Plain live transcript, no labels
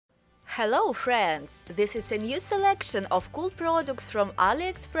Hello friends! This is a new selection of cool products from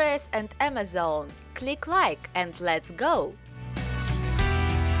Aliexpress and Amazon. Click like and let's go!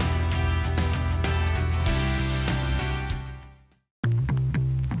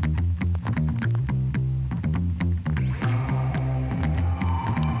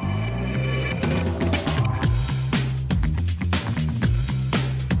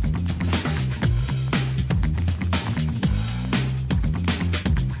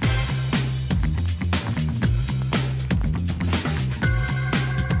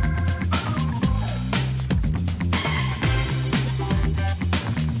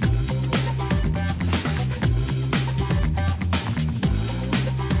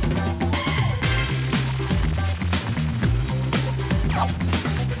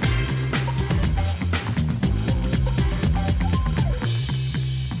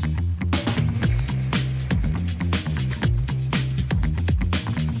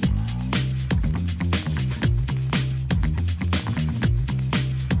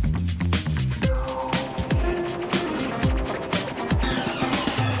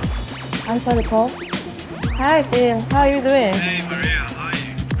 Answer the call. Hi, Tim. How are you doing? Hey, Maria. How are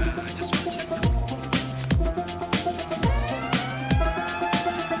you? I just want to check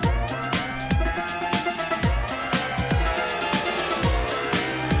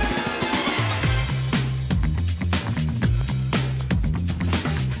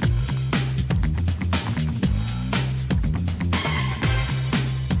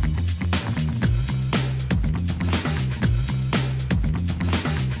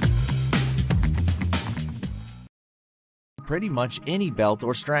pretty much any belt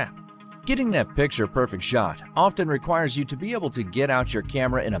or strap. Getting that picture-perfect shot often requires you to be able to get out your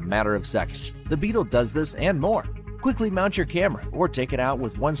camera in a matter of seconds. The Beetle does this and more. Quickly mount your camera or take it out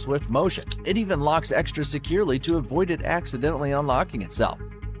with one swift motion. It even locks extra securely to avoid it accidentally unlocking itself.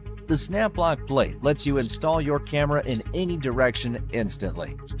 The Snap Lock plate lets you install your camera in any direction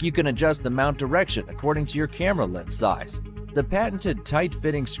instantly. You can adjust the mount direction according to your camera lens size. The patented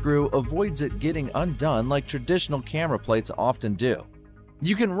tight-fitting screw avoids it getting undone like traditional camera plates often do.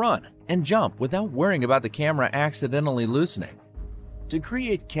 You can run and jump without worrying about the camera accidentally loosening. To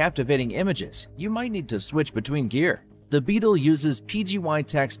create captivating images, you might need to switch between gear. The Beetle uses PGY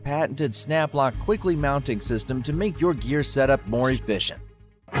Tech's patented Snap Lock quickly mounting system to make your gear setup more efficient.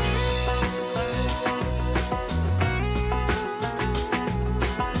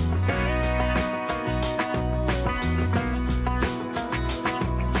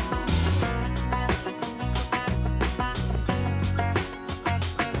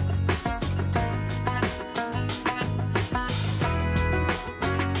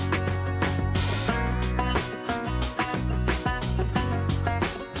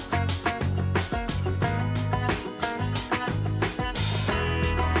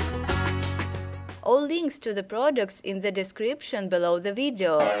 All links to the products in the description below the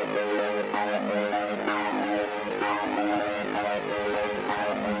video.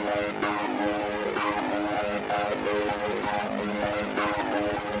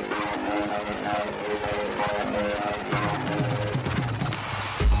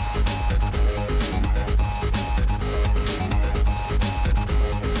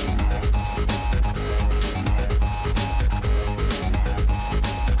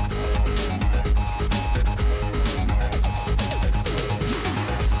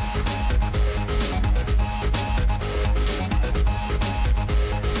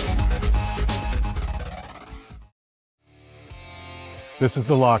 This is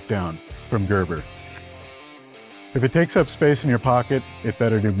the Lockdown from Gerber. If it takes up space in your pocket, it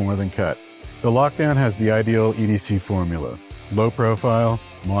better do more than cut. The Lockdown has the ideal EDC formula: low profile,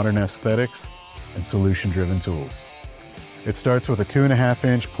 modern aesthetics, and solution-driven tools. It starts with a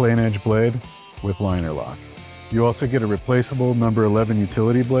 2.5-inch plain edge blade with liner lock. You also get a replaceable number 11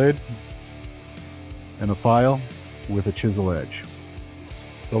 utility blade and a file with a chisel edge.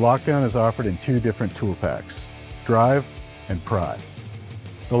 The Lockdown is offered in 2 different tool packs: Drive and Pry.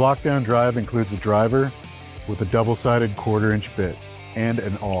 The Lockdown Drive includes a driver with a double-sided 1/4-inch bit and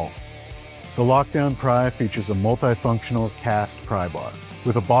an awl. The Lockdown Pry features a multifunctional cast pry bar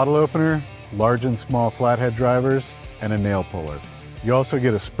with a bottle opener, large and small flathead drivers, and a nail puller. You also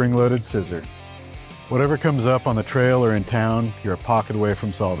get a spring-loaded scissor. Whatever comes up on the trail or in town, you're a pocket away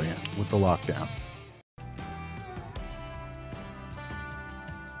from solving it with the Lockdown.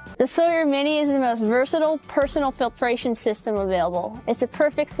 The Sawyer Mini is the most versatile personal filtration system available. It's a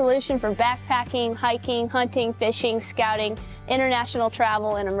perfect solution for backpacking, hiking, hunting, fishing, scouting, international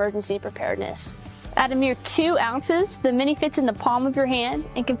travel, and emergency preparedness. At a mere 2 ounces, the Mini fits in the palm of your hand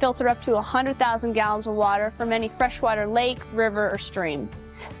and can filter up to 100,000 gallons of water from any freshwater lake, river, or stream.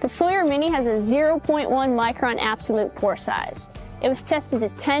 The Sawyer Mini has a 0.1 micron absolute pore size. It was tested to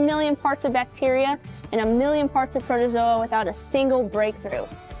 10 million parts of bacteria and 1 million parts of protozoa without a single breakthrough.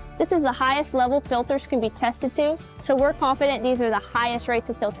 This is the highest level filters can be tested to, so we're confident these are the highest rates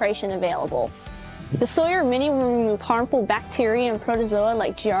of filtration available. The Sawyer Mini will remove harmful bacteria and protozoa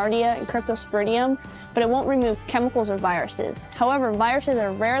like Giardia and Cryptosporidium, but it won't remove chemicals or viruses. However, viruses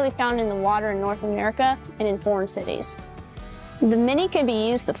are rarely found in the water in North America and in foreign cities. The Mini can be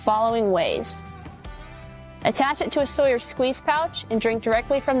used the following ways. Attach it to a Sawyer squeeze pouch and drink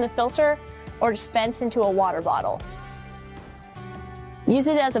directly from the filter or dispense into a water bottle. Use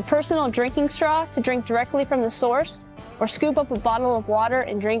it as a personal drinking straw to drink directly from the source, or scoop up a bottle of water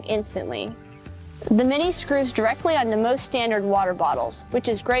and drink instantly. The Mini screws directly onto most standard water bottles, which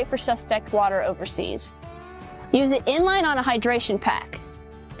is great for suspect water overseas. Use it inline on a hydration pack.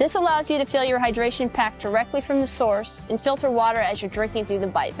 This allows you to fill your hydration pack directly from the source and filter water as you're drinking through the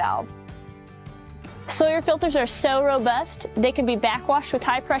bite valve. Sawyer filters are so robust, they can be backwashed with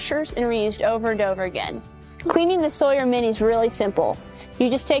high pressures and reused over and over again. Cleaning the Sawyer Mini is really simple. You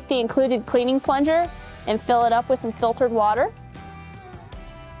just take the included cleaning plunger and fill it up with some filtered water.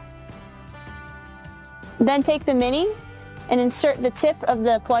 Then take the Mini and insert the tip of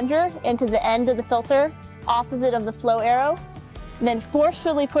the plunger into the end of the filter, opposite of the flow arrow. Then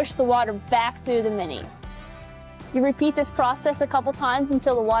forcefully push the water back through the Mini. You repeat this process a couple times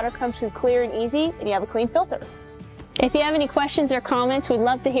until the water comes through clear and easy and you have a clean filter. If you have any questions or comments, we'd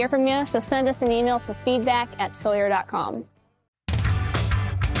love to hear from you, so send us an email to feedback@sawyer.com.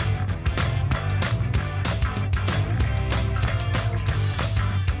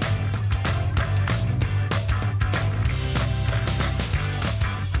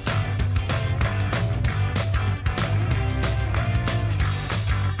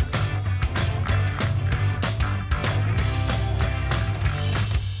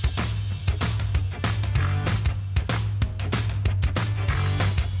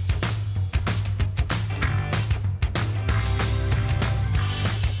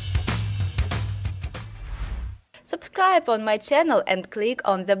 Subscribe on my channel and click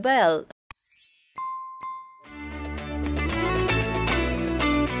on the bell.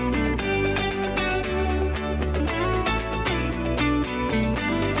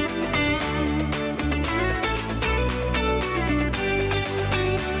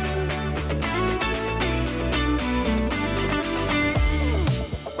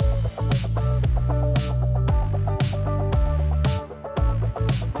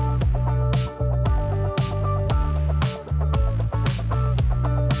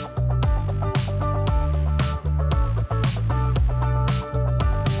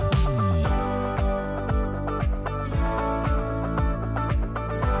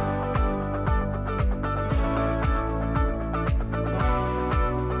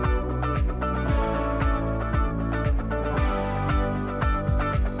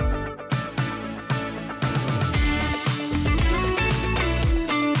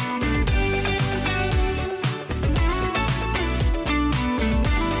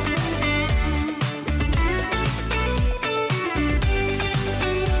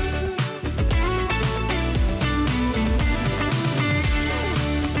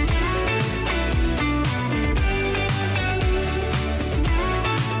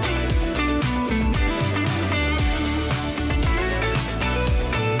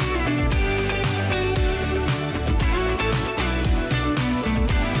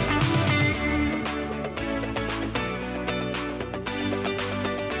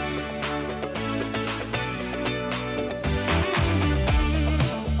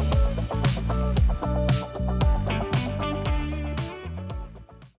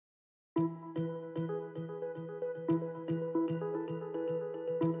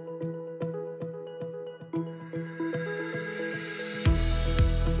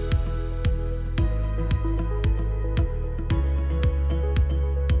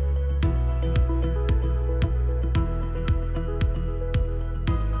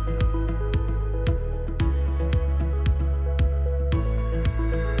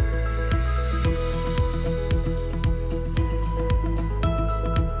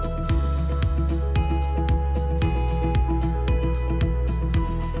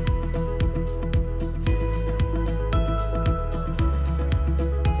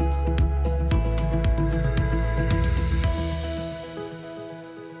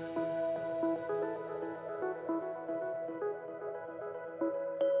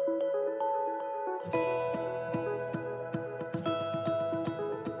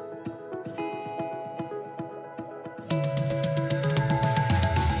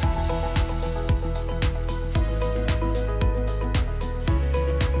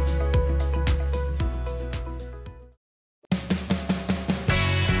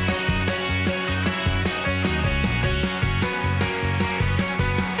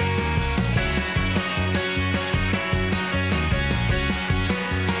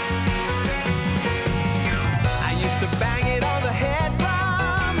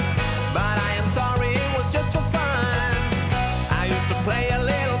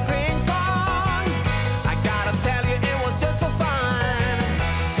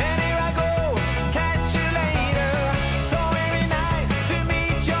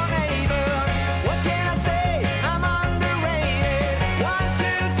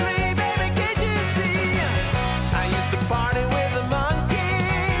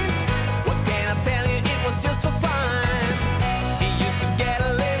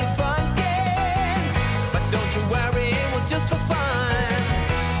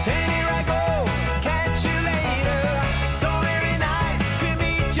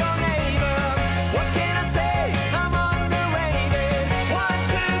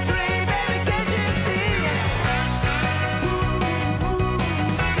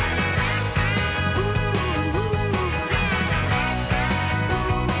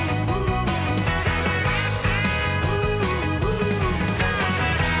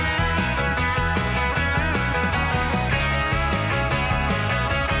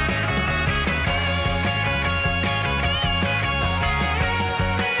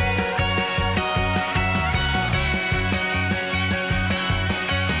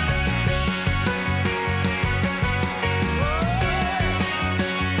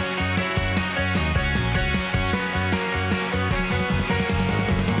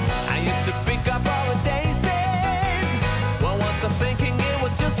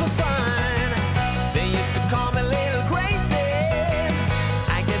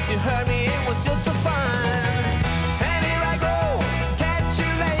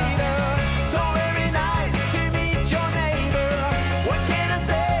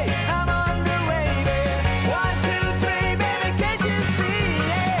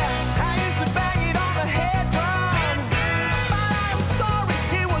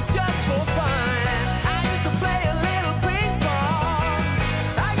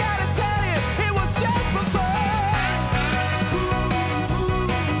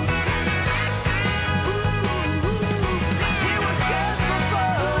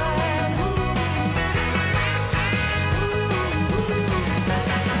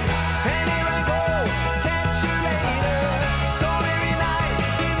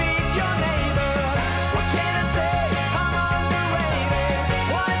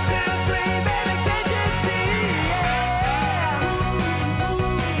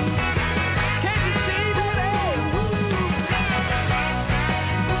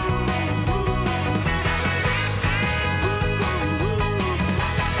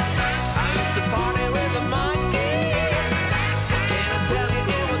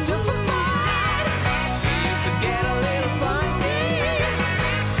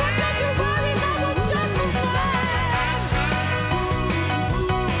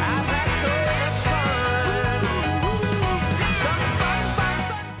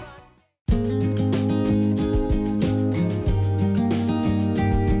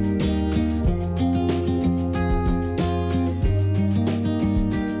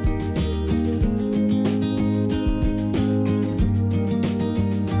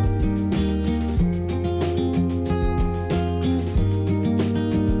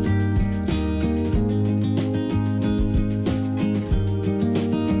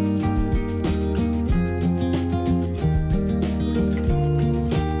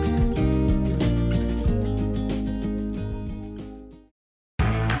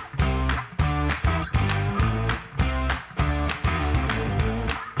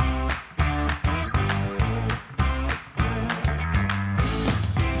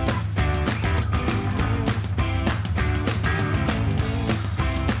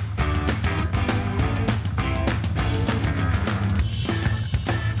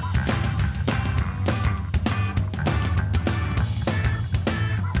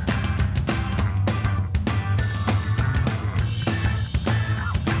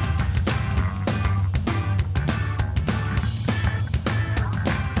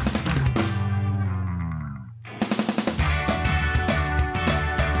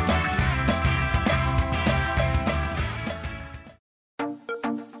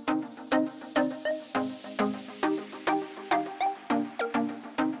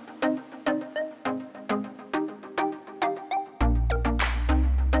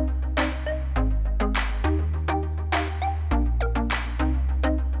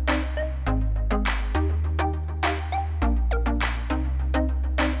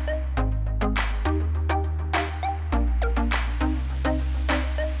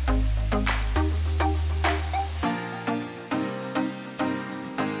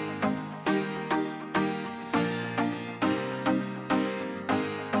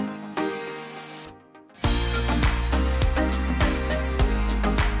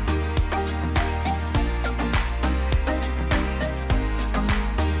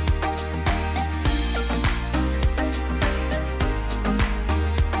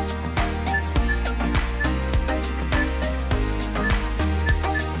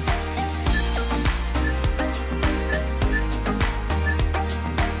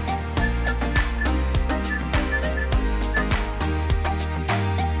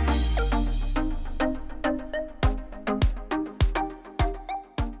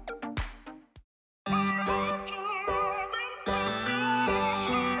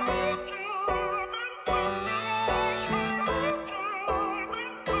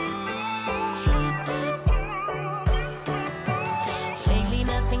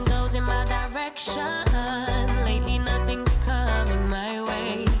 reflection. Lately nothing's coming my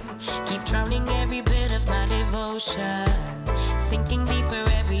way. Keep drowning every bit of my devotion, sinking deeper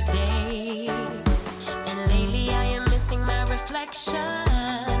every day. And lately I am missing my reflection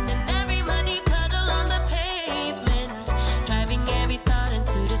in every muddy puddle on the pavement, driving every thought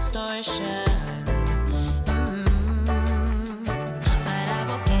into distortion. But I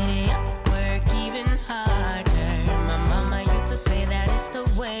will get it up, work even harder. My mama used to say that it's the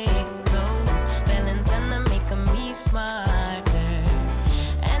way it goes. Feeling's gonna make me smarter,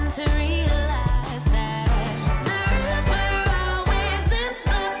 and to realize that the river always ends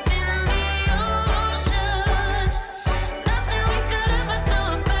up in the ocean. Nothing we could ever do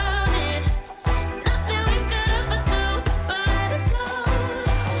about it. Nothing we could ever do but let it flow.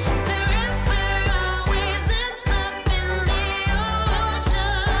 The river always ends up in the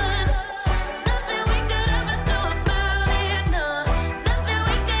ocean. Nothing we could ever do about it. No, nothing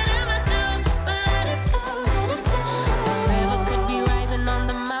we could ever do but let it flow. Let it flow. The river could be rising on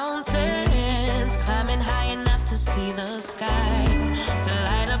the mountains, climbing high enough to see the sky, to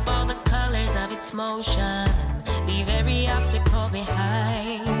light up all the colors of its motion, leave every obstacle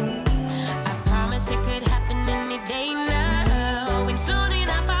behind. I promise it could happen any day now, and soon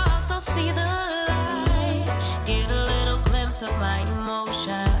enough I'll also see the light, get a little glimpse of my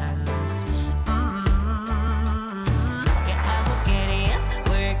emotions. Yeah, I will get it up,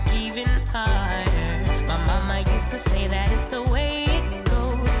 work even harder. My mama used to say that it's the way it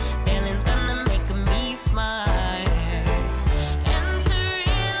goes. Feeling's gonna make me smarter, and to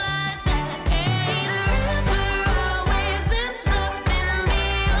realize that the river always ends up in the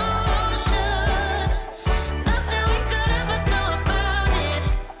ocean. Nothing we could ever do about it.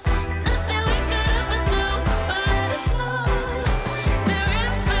 Nothing we could ever do but let it flow. The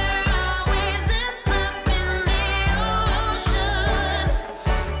river always ends up in the ocean.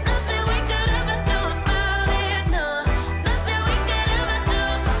 Nothing we could ever do about it. No, nothing we could ever do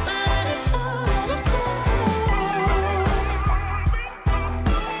but let it flow. Let it flow.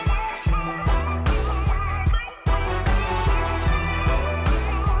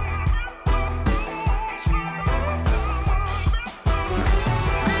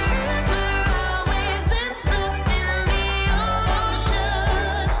 Always ends up in the ocean.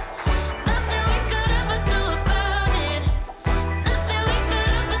 Nothing we could ever do about it. Nothing we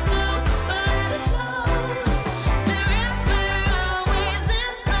could ever do but let it flow. The river always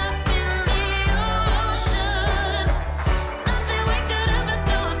ends up in the ocean. Nothing we could ever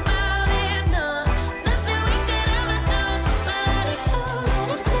do about it. No, nothing we could ever do but let it flow. Let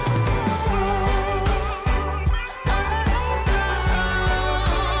it flow.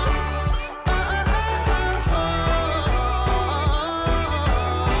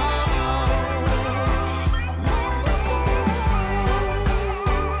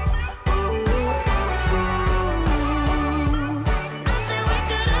 Nothing we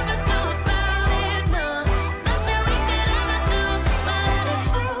could ever do about it. No, nothing we could ever do but let it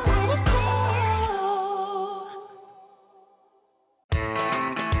flow. Let it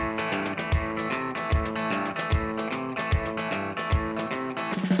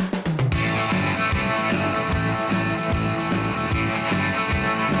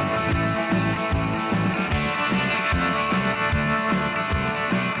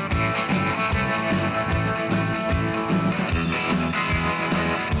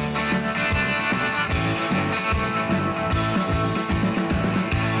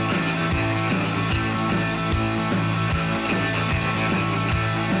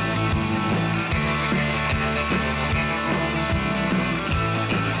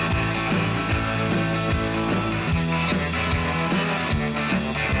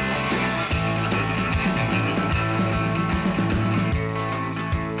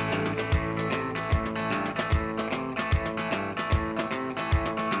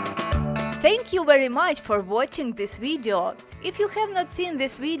Thank you very much for watching this video. If you have not seen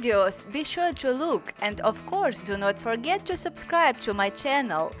these videos, be sure to look, and of course do not forget to subscribe to my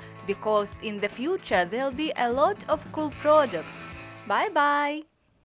channel, because in the future there'll be a lot of cool products. Bye bye!